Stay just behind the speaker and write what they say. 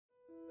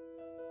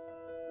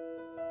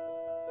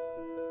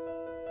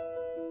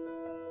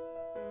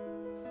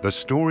The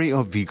story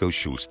of Viggo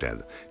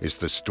Schulstad is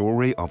the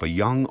story of a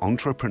young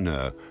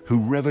entrepreneur who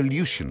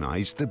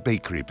revolutionized the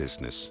bakery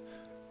business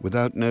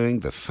without knowing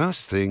the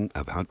first thing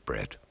about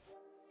bread.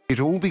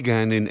 It all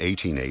began in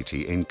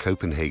 1880 in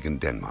Copenhagen,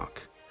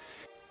 Denmark.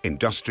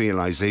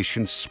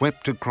 Industrialization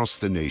swept across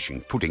the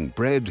nation, putting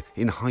bread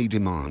in high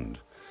demand.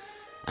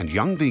 And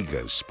young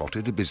Viggo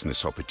spotted a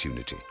business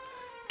opportunity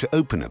to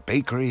open a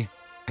bakery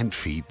and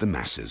feed the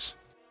masses.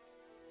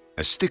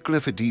 A stickler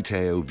for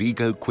detail,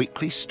 Viggo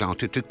quickly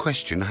started to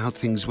question how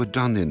things were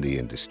done in the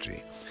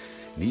industry.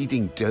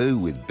 Kneading dough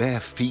with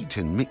bare feet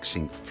and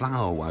mixing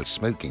flour while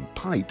smoking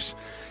pipes,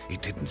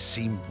 it didn't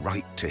seem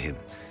right to him,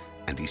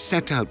 and he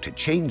set out to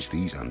change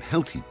these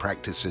unhealthy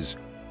practices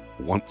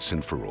once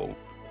and for all.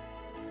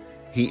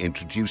 He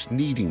introduced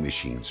kneading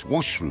machines,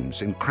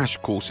 washrooms, and crash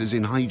courses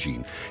in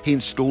hygiene. He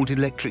installed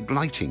electric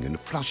lighting and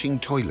flushing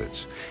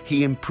toilets.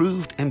 He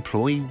improved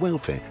employee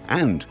welfare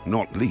and,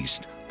 not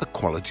least, the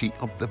quality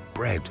of the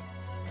bread.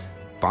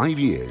 5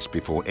 years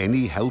before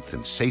any health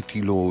and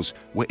safety laws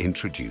were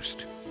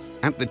introduced.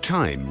 At the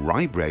time,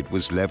 rye bread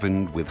was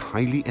leavened with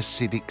highly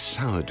acidic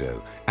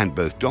sourdough, and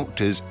both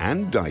doctors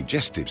and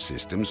digestive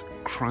systems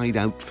cried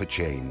out for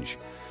change.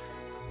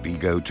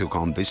 Viggo took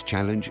on this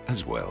challenge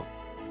as well.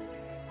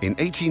 In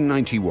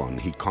 1891,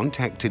 he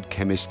contacted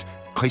chemist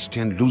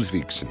Christian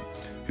Ludvigsen,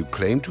 who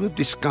claimed to have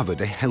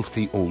discovered a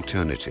healthy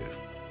alternative.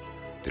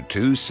 The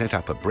two set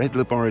up a bread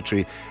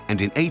laboratory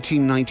and in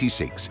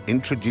 1896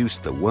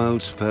 introduced the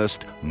world's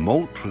first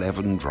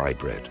malt-leavened rye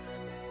bread,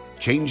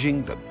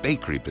 changing the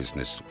bakery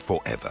business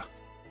forever.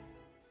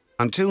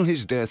 Until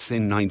his death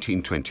in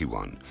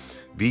 1921,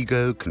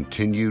 Viggo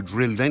continued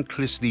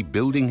relentlessly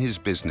building his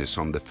business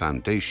on the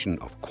foundation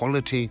of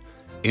quality,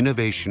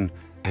 innovation,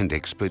 and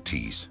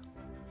expertise.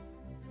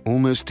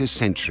 Almost a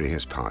century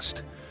has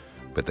passed,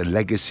 but the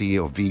legacy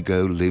of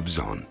Viggo lives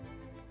on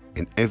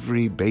in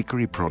every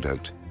bakery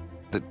product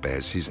that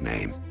bears his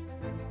name.